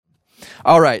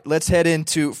All right, let's head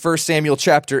into 1 Samuel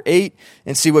chapter 8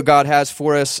 and see what God has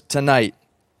for us tonight.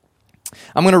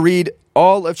 I'm going to read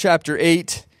all of chapter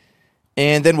 8,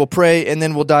 and then we'll pray, and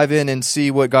then we'll dive in and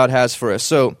see what God has for us.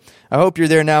 So I hope you're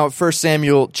there now at 1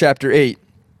 Samuel chapter 8.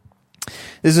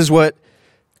 This is what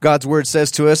God's word says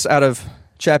to us out of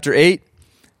chapter 8.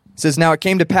 It says, "Now it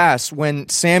came to pass when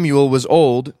Samuel was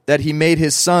old that he made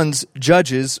his sons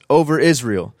judges over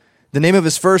Israel. The name of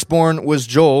his firstborn was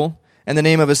Joel, and the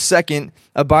name of his second,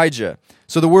 Abijah."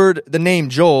 So the name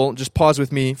Joel, just pause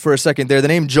with me for a second there. The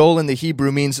name Joel in the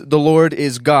Hebrew means the Lord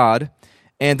is God,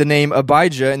 and the name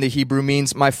Abijah in the Hebrew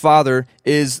means my father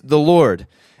is the Lord.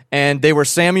 And they were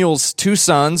Samuel's two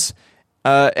sons,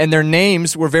 and their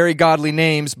names were very godly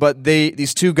names, but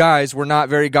these two guys were not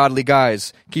very godly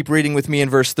guys. Keep reading with me in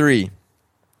verse 3.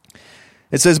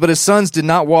 It says, "But his sons did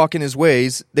not walk in his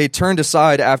ways. They turned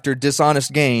aside after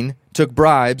dishonest gain, took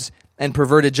bribes, and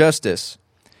perverted justice.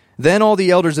 Then all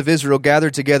the elders of Israel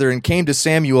gathered together and came to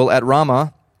Samuel at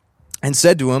Ramah and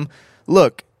said to him,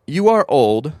 'Look, you are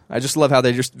old.'" I just love how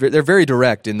they're very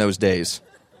direct in those days.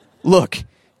 "Look,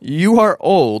 you are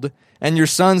old, and your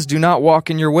sons do not walk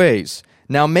in your ways.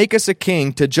 Now make us a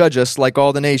king to judge us like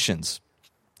all the nations."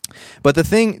 But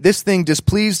this thing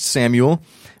displeased Samuel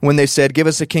when they said, "Give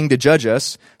us a king to judge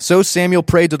us." So Samuel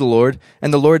prayed to the Lord,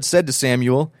 and the Lord said to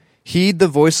Samuel, "Heed the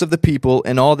voice of the people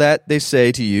in all that they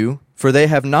say to you, for they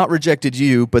have not rejected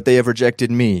you, but they have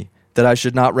rejected me, that I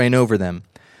should not reign over them.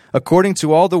 According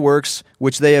to all the works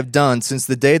which they have done since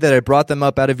the day that I brought them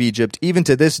up out of Egypt, even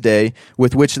to this day,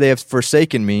 with which they have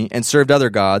forsaken me and served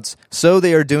other gods, so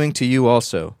they are doing to you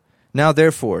also. Now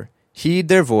therefore, heed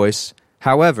their voice.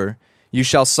 However, you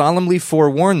shall solemnly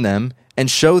forewarn them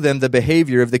and show them the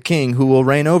behavior of the king who will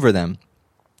reign over them."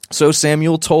 So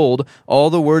Samuel told all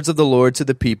the words of the Lord to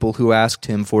the people who asked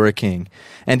him for a king.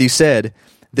 And he said,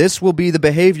 "This will be the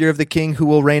behavior of the king who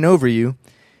will reign over you.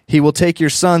 He will take your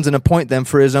sons and appoint them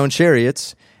for his own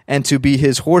chariots, and to be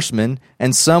his horsemen,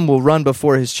 and some will run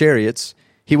before his chariots.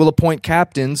 He will appoint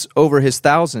captains over his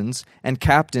thousands, and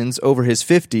captains over his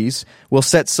 50s, will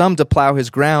set some to plow his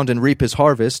ground and reap his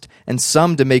harvest, and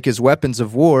some to make his weapons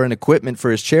of war and equipment for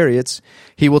his chariots.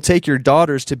 He will take your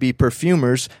daughters to be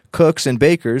perfumers, cooks, and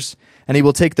bakers, and he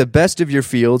will take the best of your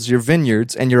fields, your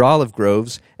vineyards, and your olive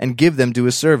groves, and give them to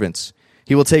his servants.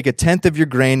 He will take 1/10 of your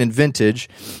grain and vintage,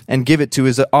 and give it to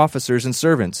his officers and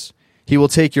servants. He will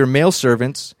take your male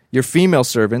servants, your female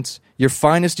servants, your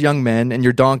finest young men, and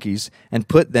your donkeys, and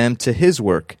put them to his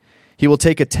work. He will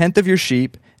take 1/10 of your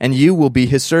sheep, and you will be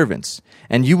his servants.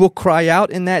 And you will cry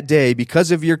out in that day because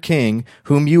of your king,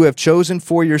 whom you have chosen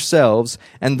for yourselves,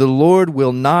 and the Lord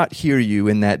will not hear you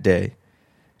in that day."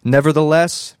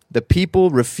 Nevertheless, the people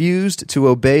refused to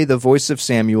obey the voice of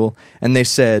Samuel, and they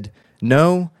said,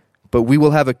 "No, but we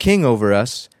will have a king over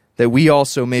us, that we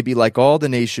also may be like all the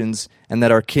nations, and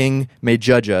that our king may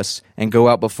judge us and go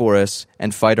out before us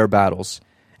and fight our battles."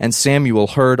 And Samuel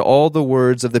heard all the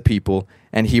words of the people,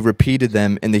 and he repeated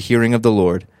them in the hearing of the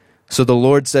Lord. So the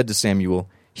Lord said to Samuel,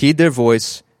 "Heed their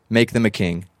voice, make them a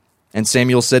king." And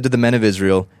Samuel said to the men of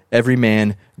Israel, "Every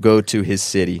man go to his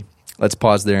city." Let's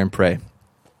pause there and pray.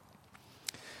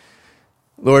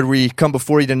 Lord, we come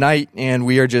before you tonight, and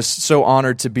we are just so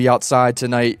honored to be outside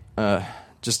tonight.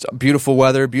 Just beautiful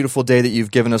weather, beautiful day that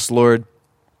you've given us, Lord.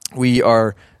 We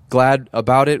are glad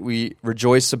about it. We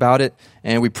rejoice about it,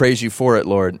 and we praise you for it,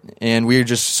 Lord. And we are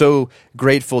just so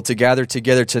grateful to gather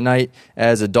together tonight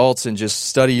as adults and just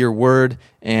study your word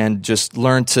and just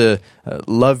learn to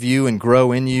love you and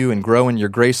grow in your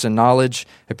grace and knowledge.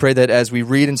 I pray that as we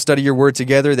read and study your word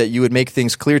together, that you would make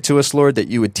things clear to us, Lord, that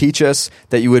you would teach us,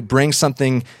 that you would bring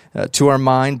something to our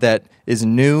mind that is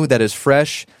new, that is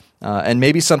fresh, and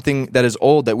maybe something that is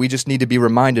old that we just need to be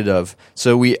reminded of.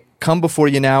 So we come before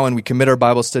you now and we commit our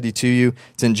Bible study to you.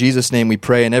 It's in Jesus' name we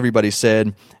pray, and everybody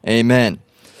said, amen.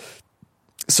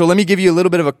 So let me give you a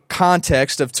little bit of a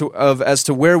context of as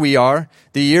to where we are.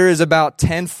 The year is about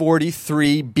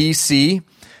 1043 BC.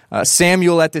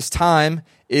 Samuel at this time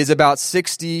is about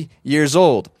 60 years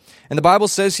old. And the Bible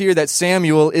says here that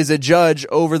Samuel is a judge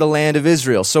over the land of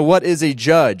Israel. So what is a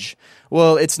judge?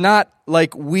 Well, it's not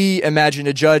like we imagine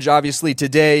a judge, obviously,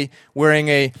 today, wearing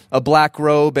a black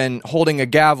robe and holding a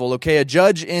gavel. Okay, a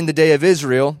judge in the day of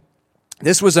Israel,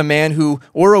 this was a man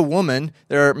or a woman.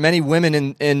 There are many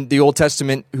women in the Old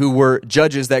Testament who were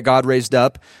judges that God raised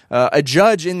up. A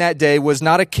judge in that day was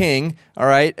not a king, all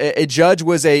right? A judge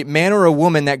was a man or a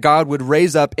woman that God would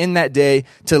raise up in that day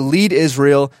to lead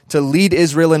Israel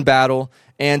in battle,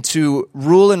 and to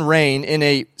rule and reign, in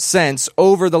a sense,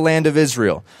 over the land of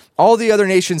Israel. All the other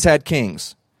nations had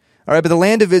kings, all right, but the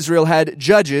land of Israel had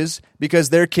judges because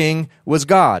their king was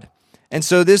God. And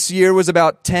so this year was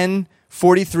about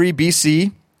 1043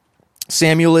 BC.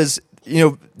 Samuel is,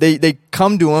 they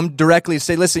come to him directly and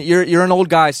say, listen, you're an old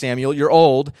guy, Samuel. You're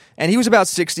old. And he was about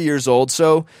 60 years old.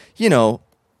 So,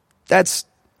 that's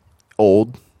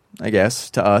old, I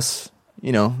guess, to us.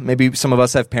 Maybe some of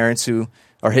us have parents who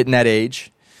are hitting that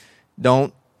age.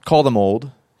 Don't call them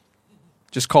old.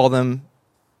 Just call them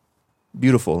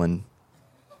beautiful. And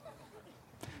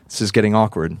this is getting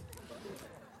awkward.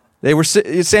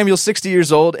 Samuel's 60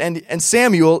 years old, and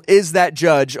Samuel is that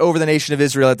judge over the nation of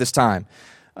Israel at this time.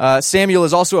 Samuel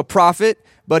is also a prophet,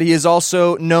 but he is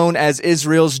also known as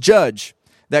Israel's judge,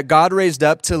 that God raised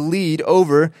up to lead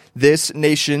over this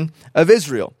nation of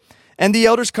Israel. And the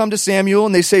elders come to Samuel,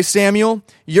 and they say, Samuel,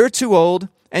 you're too old,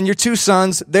 and your two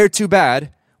sons, they're too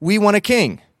bad. We want a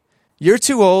king. You're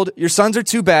too old, your sons are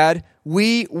too bad.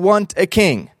 We want a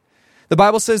king. The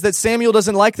Bible says that Samuel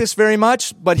doesn't like this very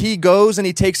much, but he goes and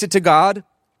he takes it to God.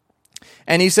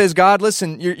 And he says, God,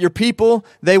 listen, your people,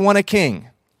 they want a king.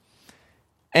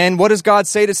 And what does God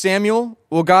say to Samuel?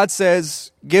 Well, God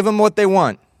says, give them what they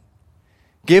want.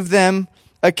 Give them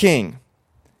a king.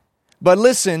 But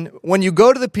listen, when you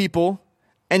go to the people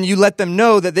and you let them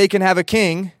know that they can have a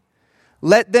king,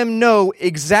 let them know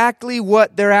exactly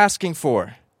what they're asking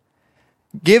for.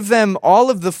 Give them all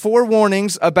of the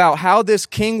forewarnings about how this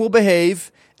king will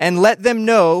behave, and let them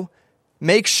know,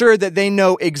 make sure that they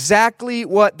know exactly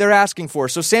what they're asking for.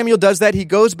 So Samuel does that. He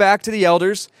goes back to the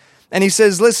elders and he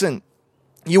says, listen,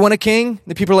 you want a king?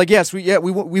 The people are like, yes, we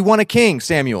want a king,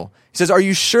 Samuel. He says, are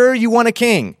you sure you want a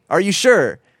king? Are you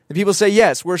sure? The people say,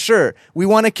 yes, we're sure. We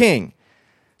want a king.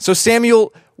 So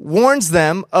Samuel warns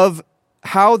them of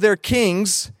how their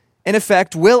kings, in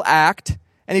effect, will act.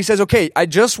 And he says, okay, I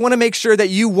just want to make sure that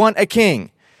you want a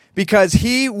king, because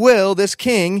this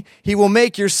king, he will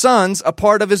make your sons a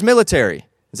part of his military.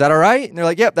 Is that all right? And they're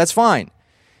like, yep, that's fine.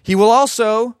 He will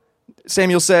also,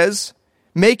 Samuel says,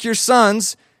 make your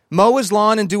sons mow his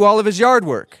lawn and do all of his yard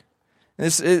work.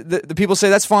 And the people say,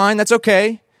 that's fine, that's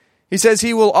okay. He says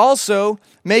he will also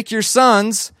make your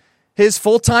sons his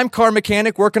full-time car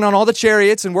mechanic, working on all the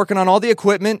chariots and working on all the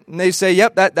equipment. And they say,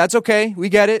 yep, that's okay, we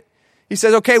get it. He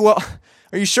says, okay, well,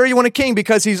 are you sure you want a king?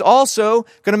 Because he's also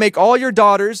going to make all your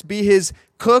daughters be his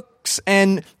cooks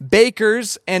and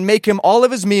bakers and make him all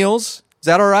of his meals. Is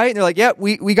that all right? And they're like, yeah,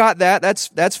 we got that.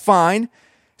 That's fine.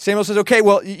 Samuel says, okay,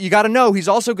 well, you got to know he's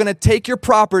also going to take your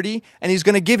property and he's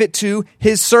going to give it to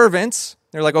his servants.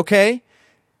 They're like, okay.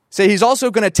 Say he's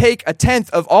also going to take 1/10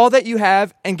 of all that you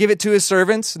have and give it to his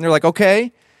servants. And they're like, okay.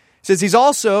 He says he's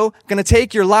also going to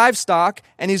take your livestock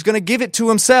and he's going to give it to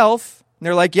himself. And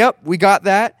they're like, yep, we got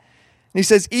that. And he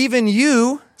says, even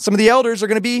you, some of the elders, are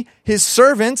going to be his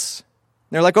servants.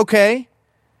 And they're like, okay,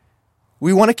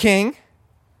 we want a king.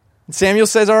 And Samuel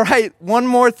says, all right, one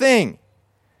more thing.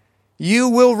 You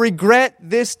will regret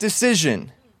this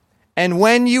decision. And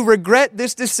when you regret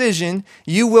this decision,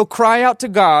 you will cry out to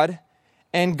God,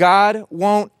 and God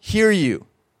won't hear you.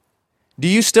 Do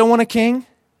you still want a king?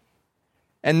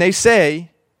 And they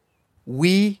say,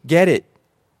 we get it.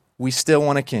 We still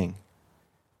want a king.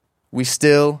 We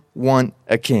still want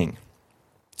a king.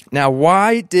 Now,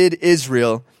 why did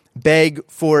Israel beg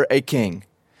for a king?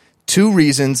 2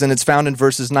 reasons, and it's found in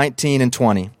verses 19 and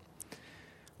 20.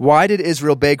 Why did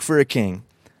Israel beg for a king?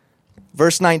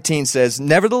 Verse 19 says,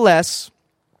 nevertheless,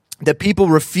 the people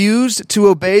refused to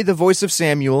obey the voice of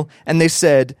Samuel, and they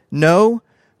said, no,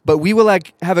 but we will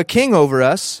have a king over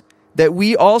us, that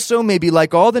we also may be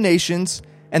like all the nations,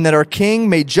 and that our king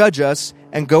may judge us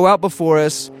and go out before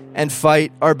us and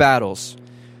fight our battles.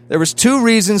 There was 2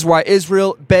 reasons why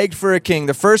Israel begged for a king.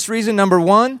 The first reason, number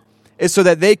 1, is so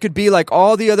that they could be like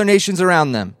all the other nations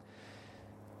around them.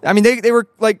 I mean, they were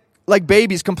like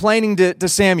babies complaining to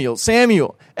Samuel.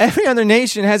 Samuel, every other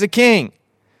nation has a king.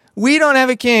 We don't have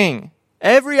a king.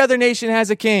 Every other nation has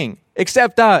a king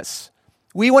except us.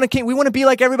 We want a king. We want to be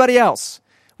like everybody else.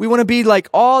 We want to be like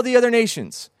all the other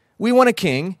nations. We want a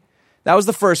king. That was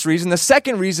the first reason. The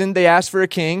second reason they asked for a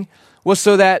king was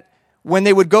so that when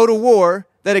they would go to war,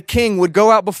 that a king would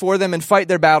go out before them and fight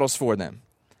their battles for them.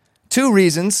 2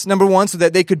 reasons. Number 1, so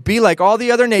that they could be like all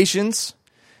the other nations.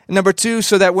 And number 2,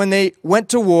 so that when they went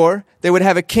to war, they would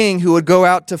have a king who would go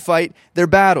out to fight their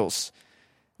battles.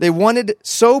 They wanted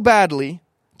so badly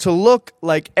to look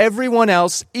like everyone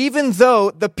else, even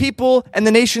though the people and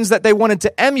the nations that they wanted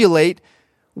to emulate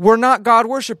were not God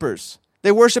worshipers.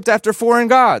 They worshiped after foreign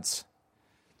gods.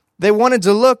 They wanted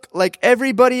to look like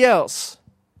everybody else.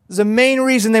 This is the main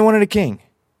reason they wanted a king.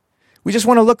 We just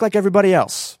want to look like everybody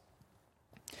else.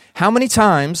 How many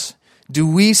times do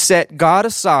we set God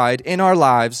aside in our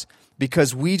lives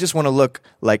because we just want to look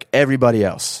like everybody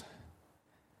else?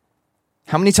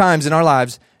 How many times in our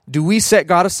lives do we set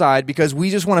God aside because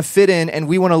we just want to fit in and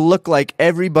we want to look like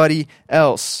everybody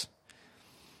else?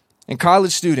 And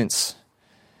college students,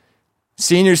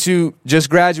 seniors who just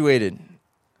graduated,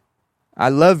 I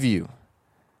love you.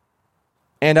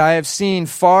 And I have seen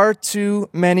far too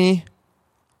many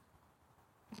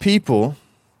people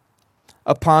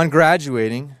upon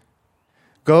graduating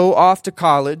go off to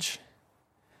college,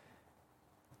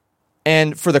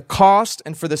 and for the cost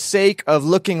and for the sake of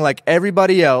looking like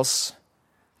everybody else,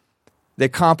 they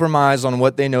compromise on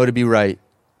what they know to be right,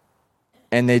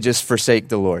 and they just forsake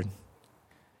the Lord.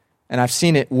 And I've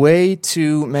seen it way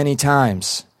too many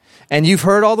times. And you've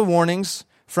heard all the warnings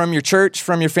from your church,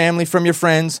 from your family, from your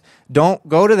friends. Don't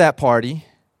go to that party.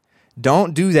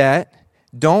 Don't do that.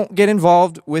 Don't get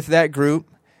involved with that group.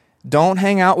 Don't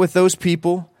hang out with those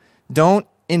people. Don't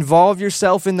involve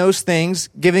yourself in those things,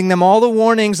 giving them all the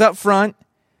warnings up front.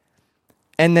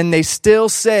 And then they still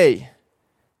say,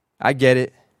 I get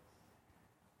it,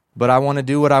 but I want to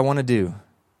do what I want to do.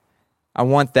 I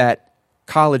want that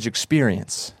college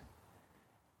experience.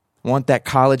 I want that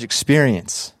college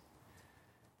experience.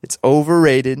 It's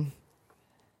overrated.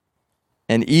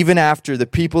 And even after the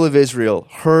people of Israel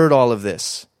heard all of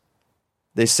this,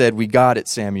 they said, we got it,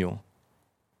 Samuel.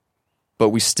 But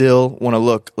we still want to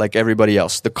look like everybody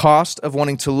else. The cost of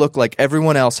wanting to look like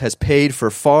everyone else has paid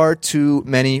for far too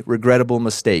many regrettable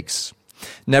mistakes.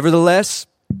 Nevertheless,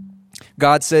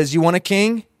 God says, you want a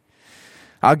king?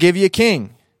 I'll give you a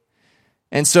king.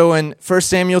 And so in 1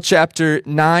 Samuel chapter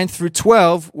 9 through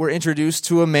 12, we're introduced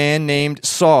to a man named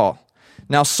Saul.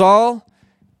 Now, Saul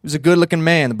was a good-looking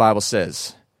man, the Bible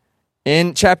says.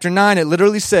 In chapter 9, it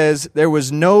literally says, there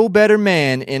was no better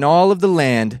man in all of the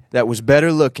land that was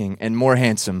better looking and more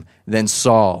handsome than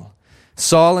Saul.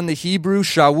 Saul in the Hebrew,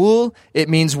 Shaul, it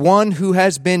means one who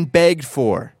has been begged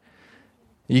for.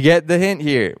 You get the hint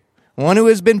here. One who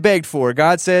has been begged for.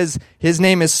 God says his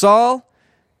name is Saul,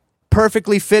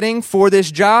 perfectly fitting for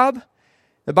this job.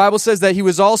 The Bible says that he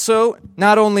was also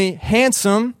not only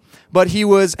handsome, but he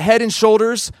was head and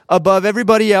shoulders above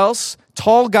everybody else.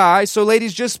 Tall guy. So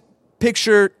ladies, just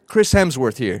picture Chris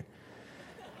Hemsworth here.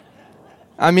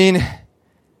 I mean,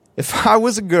 if I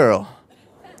was a girl.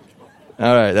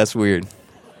 All right, that's weird.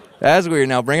 That's weird.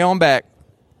 Now bring it on back.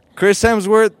 Chris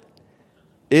Hemsworth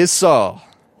is Saul.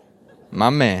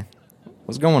 My man.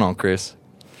 What's going on, Chris?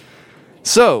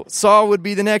 So, Saul would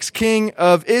be the next king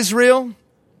of Israel.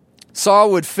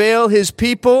 Saul would fail his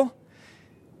people.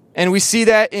 And we see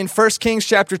that in 1 Kings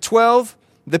chapter 12.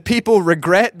 The people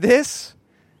regret this.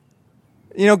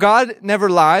 You know, God never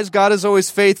lies. God is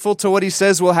always faithful to what he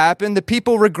says will happen. The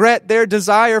people regret their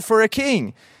desire for a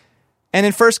king. And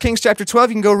in 1 Kings chapter 12,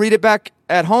 you can go read it back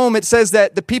at home. It says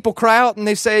that the people cry out and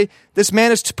they say, this man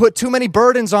has put too many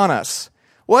burdens on us.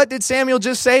 What did Samuel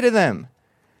just say to them?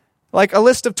 Like a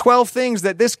list of 12 things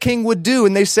that this king would do.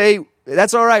 And they say,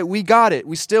 that's all right, we got it.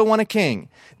 We still want a king.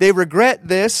 They regret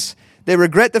this. They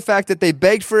regret the fact that they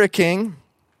begged for a king,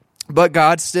 but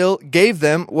God still gave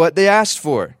them what they asked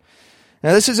for.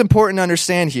 Now, this is important to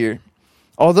understand here.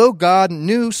 Although God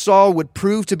knew Saul would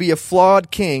prove to be a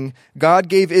flawed king, God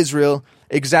gave Israel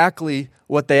exactly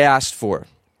what they asked for.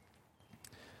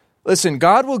 Listen,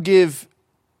 God will give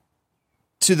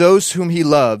to those whom he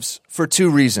loves for two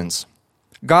reasons.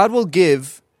 God will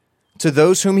give to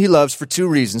those whom he loves for two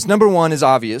reasons. Number one is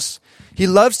obvious. He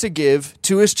loves to give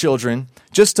to his children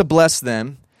just to bless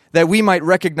them, that we might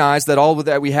recognize that all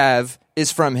that we have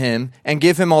is from him and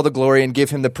give him all the glory and give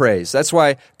him the praise. That's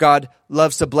why God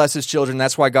loves to bless his children.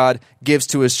 That's why God gives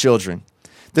to his children.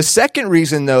 The second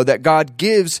reason, though, that God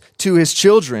gives to his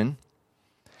children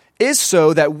is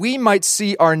so that we might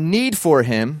see our need for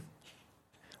him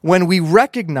when we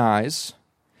recognize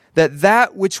that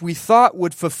that which we thought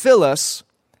would fulfill us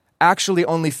actually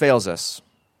only fails us.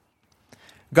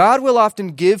 God will often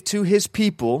give to his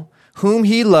people whom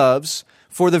he loves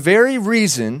for the very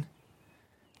reason,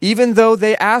 even though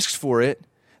they asked for it,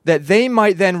 that they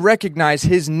might then recognize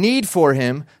his need for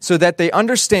him so that they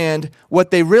understand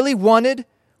what they really wanted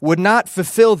would not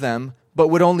fulfill them, but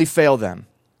would only fail them.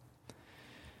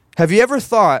 Have you ever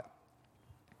thought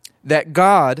that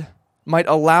God might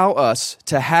allow us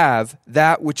to have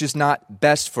that which is not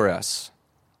best for us?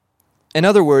 In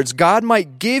other words, God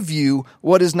might give you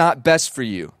what is not best for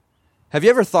you. Have you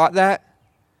ever thought that?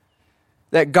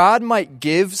 That God might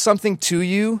give something to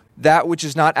you, that which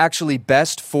is not actually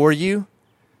best for you?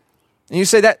 And you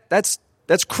say that's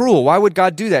cruel. Why would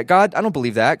God do that? God, I don't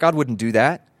believe that. God wouldn't do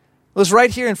that. Well, it's right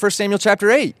here in 1 Samuel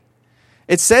chapter 8.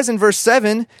 It says in verse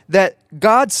 7 that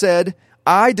God said,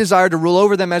 I desire to rule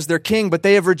over them as their king, but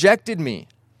they have rejected me.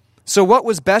 So what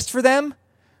was best for them?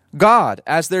 God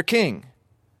as their king.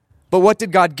 But what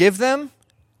did God give them?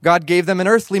 God gave them an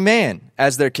earthly man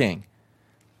as their king.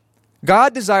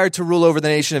 God desired to rule over the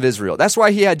nation of Israel. That's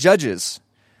why he had judges.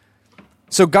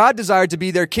 So God desired to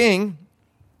be their king,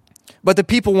 but the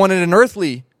people wanted an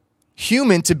earthly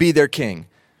human to be their king.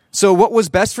 So what was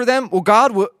best for them? Well,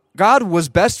 God was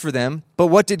best for them, but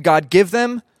what did God give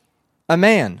them? A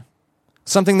man.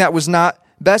 Something that was not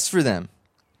best for them.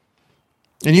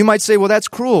 And you might say, well, that's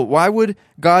cruel. Why would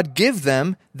God give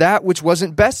them that which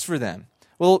wasn't best for them?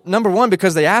 Well, number one,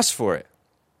 because they asked for it.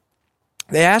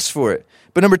 They asked for it.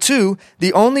 But number two,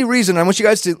 the only reason, I want you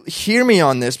guys to hear me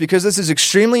on this because this is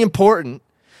extremely important.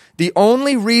 The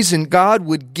only reason God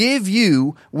would give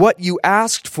you what you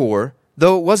asked for,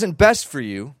 though it wasn't best for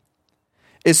you,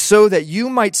 is so that you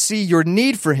might see your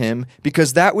need for him,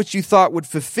 because that which you thought would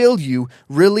fulfill you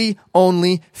really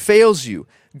only fails you.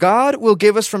 God will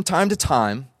give us from time to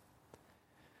time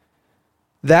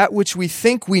that which we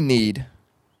think we need,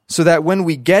 so that when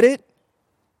we get it,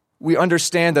 we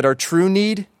understand that our true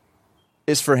need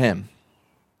is for him.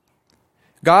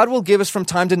 God will give us from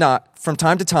time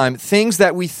to time things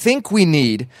that we think we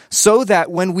need, so that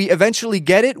when we eventually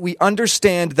get it, we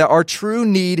understand that our true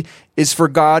need is for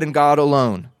God and God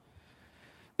alone.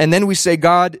 And then we say,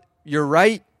 God, you're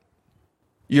right.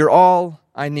 You're all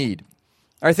I need.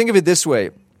 All right, think of it this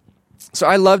way. So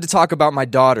I love to talk about my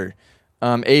daughter,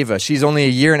 Ava. She's only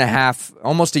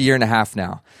almost a year and a half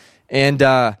now. And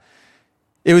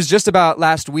it was just about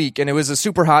last week, and it was a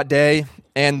super hot day,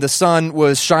 and the sun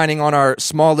was shining on our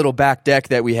small little back deck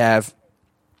that we have.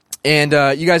 And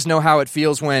you guys know how it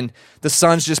feels when the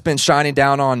sun's just been shining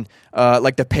down on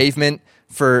like the pavement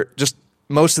for just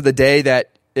most of the day,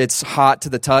 that it's hot to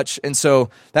the touch. And so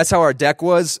that's how our deck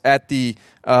was at the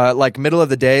like middle of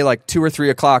the day, like 2 or 3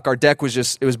 o'clock. Our deck was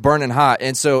it was burning hot.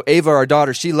 And so Ava, our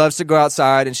daughter, she loves to go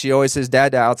outside, and she always says,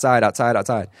 Dad, outside, outside,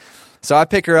 outside. So I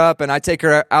pick her up and I take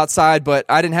her outside, but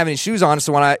I didn't have any shoes on.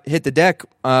 So when I hit the deck,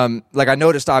 like I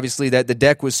noticed obviously that the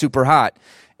deck was super hot.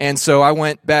 And so I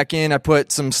went back in, I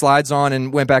put some slides on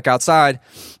and went back outside.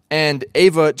 And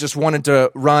Ava just wanted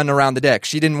to run around the deck.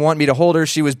 She didn't want me to hold her.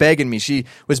 She was begging me. She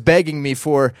was begging me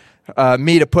for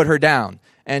me to put her down.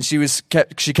 And she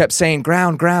kept saying,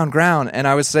 ground, ground, ground. And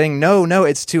I was saying, no,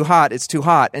 it's too hot. It's too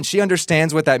hot. And she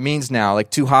understands what that means now. Like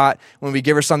too hot. When we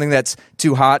give her something that's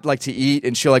too hot, like to eat,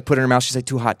 and she'll like put it in her mouth, she'll say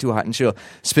too hot. And she'll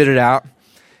spit it out.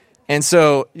 And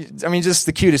so, I mean, just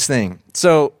the cutest thing.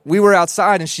 So we were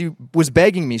outside and she was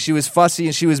begging me. She was fussy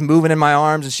and she was moving in my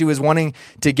arms and she was wanting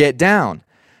to get down.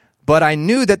 But I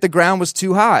knew that the ground was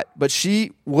too hot. But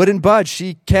she wouldn't budge.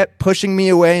 She kept pushing me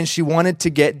away and she wanted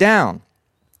to get down.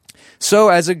 So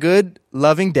as a good,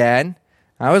 loving dad,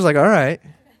 I was like, all right,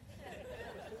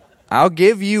 I'll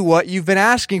give you what you've been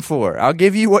asking for. I'll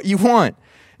give you what you want.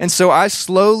 And so I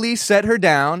slowly set her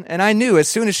down, and I knew as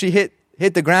soon as she hit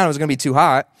the ground, it was going to be too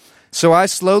hot. So I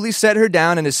slowly set her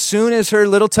down, and as soon as her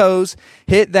little toes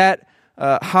hit that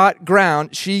hot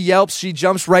ground, she yelps, she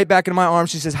jumps right back into my arms.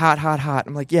 She says, hot, hot, hot.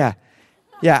 I'm like, yeah,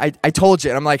 I told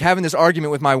you. And I'm like having this argument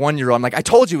with my 1-year-old. I'm like, I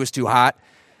told you it was too hot.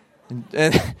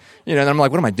 And you know, and I'm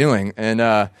like, what am I doing?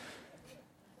 And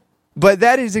but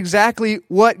that is exactly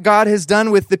what God has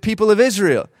done with the people of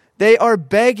Israel. They are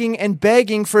begging and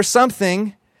begging for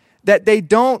something that they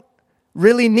don't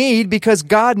really need, because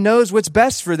God knows what's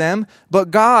best for them. But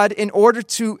God, in order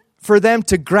for them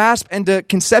to grasp and to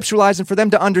conceptualize and for them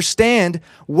to understand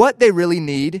what they really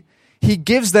need, he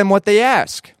gives them what they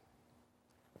ask.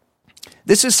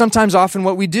 This is sometimes often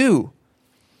what we do.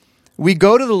 We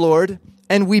go to the Lord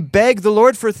and we beg the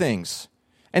Lord for things.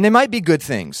 And they might be good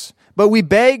things. But we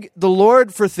beg the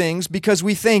Lord for things because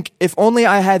we think, if only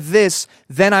I had this,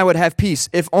 then I would have peace.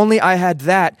 If only I had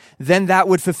that, then that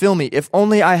would fulfill me. If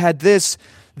only I had this,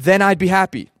 then I'd be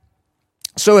happy.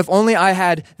 So if only I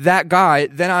had that guy,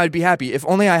 then I'd be happy. If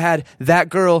only I had that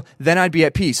girl, then I'd be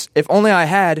at peace. If only I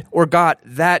had or got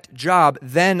that job,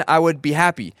 then I would be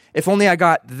happy. If only I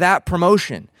got that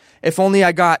promotion. If only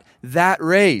I got that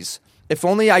raise. If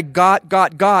only I got,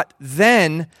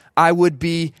 then I would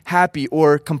be happy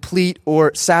or complete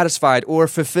or satisfied or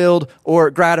fulfilled or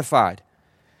gratified.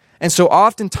 And so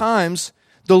oftentimes,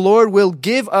 the Lord will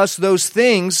give us those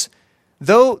things,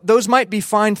 though those might be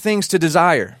fine things to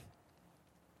desire.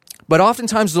 But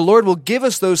oftentimes, the Lord will give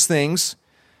us those things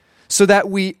so that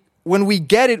when we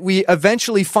get it, we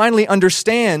eventually finally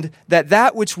understand that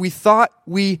that which we thought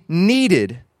we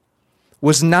needed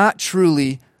was not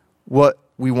truly what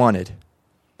we wanted.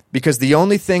 Because the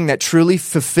only thing that truly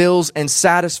fulfills and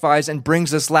satisfies and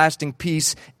brings us lasting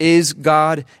peace is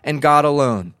God and God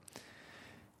alone.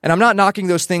 And I'm not knocking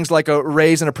those things like a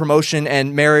raise and a promotion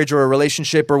and marriage or a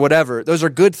relationship or whatever. Those are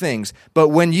good things. But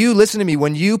when you, listen to me,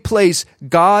 when you place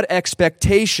God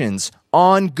expectations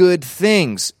on good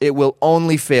things, it will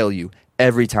only fail you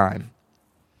every time.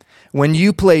 When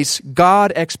you place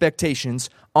God expectations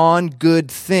on good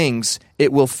things,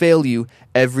 it will fail you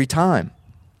every time.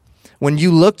 When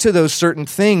you look to those certain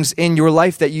things in your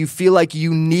life that you feel like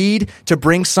you need to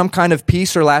bring some kind of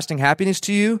peace or lasting happiness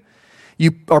to you,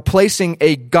 you are placing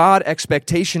a God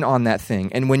expectation on that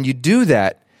thing. And when you do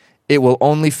that, it will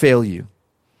only fail you.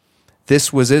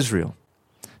 This was Israel.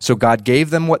 So God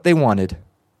gave them what they wanted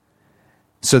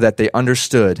so that they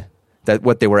understood that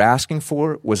what they were asking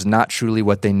for was not truly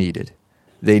what they needed.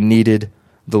 They needed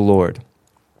the Lord.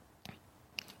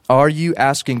 Are you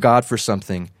asking God for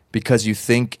something because you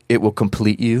think it will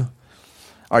complete you?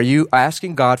 Are you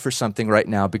asking God for something right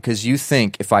now because you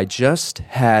think, if I just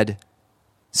had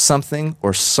something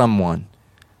or someone,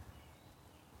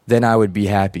 then I would be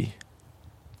happy?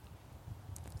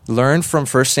 Learn from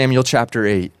 1 Samuel chapter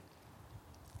 8.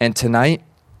 And tonight,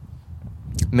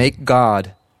 make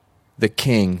God the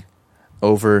king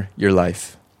over your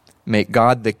life. Make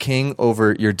God the king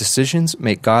over your decisions.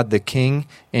 Make God the king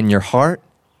in your heart.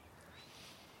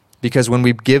 Because when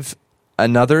we give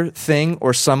another thing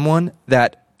or someone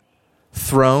that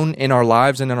throne in our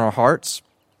lives and in our hearts,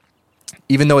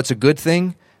 even though it's a good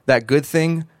thing, that good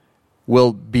thing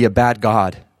will be a bad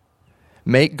God.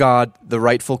 Make God the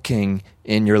rightful king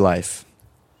in your life.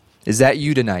 Is that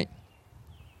you tonight?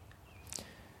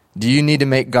 Do you need to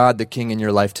make God the king in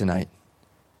your life tonight?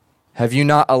 Have you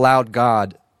not allowed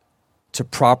God to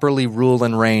properly rule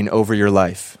and reign over your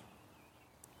life?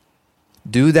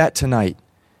 Do that tonight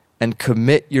and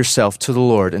commit yourself to the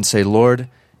Lord and say, Lord,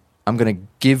 I'm going to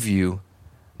give you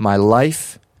my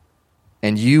life,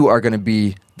 and you are going to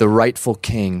be the rightful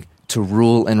king to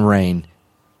rule and reign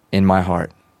in my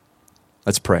heart.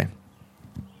 Let's pray.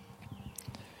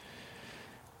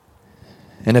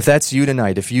 And if that's you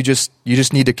tonight, if you just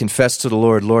need to confess to the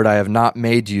Lord, Lord, I have not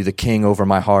made you the king over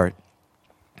my heart.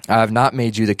 I have not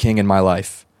made you the king in my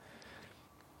life.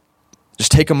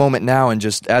 Just take a moment now and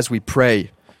just as we pray,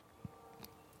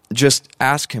 just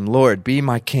ask him, Lord, be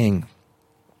my king.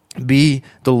 Be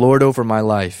the Lord over my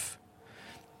life.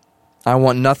 I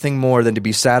want nothing more than to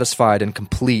be satisfied and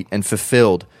complete and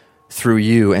fulfilled through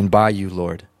you and by you,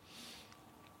 Lord.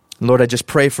 Lord, I just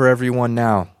pray for everyone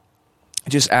now. I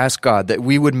just ask God that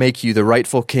we would make you the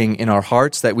rightful king in our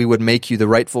hearts, that we would make you the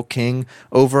rightful king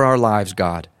over our lives,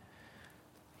 God.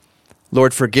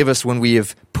 Lord, forgive us when we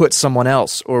have put someone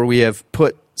else or we have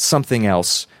put something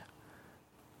else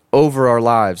over our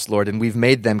lives, Lord, and we've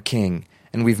made them king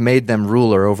and we've made them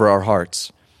ruler over our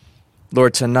hearts.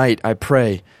 Lord, tonight I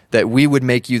pray that we would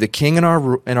make you the king in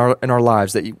our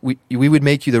lives, that we would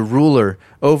make you the ruler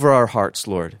over our hearts,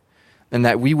 Lord, and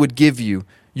that we would give you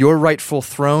your rightful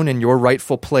throne and your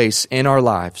rightful place in our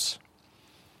lives.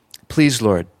 Please,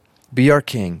 Lord, be our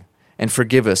king and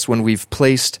forgive us when we've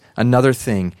placed another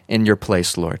thing in your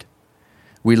place, Lord.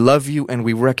 We love you and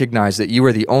we recognize that you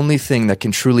are the only thing that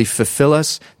can truly fulfill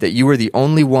us, that you are the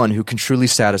only one who can truly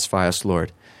satisfy us,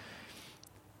 Lord.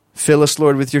 Fill us,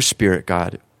 Lord, with your Spirit,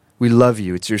 God. We love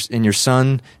you. It's in your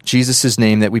Son, Jesus'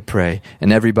 name that we pray.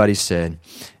 And everybody said,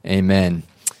 amen.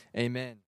 Amen.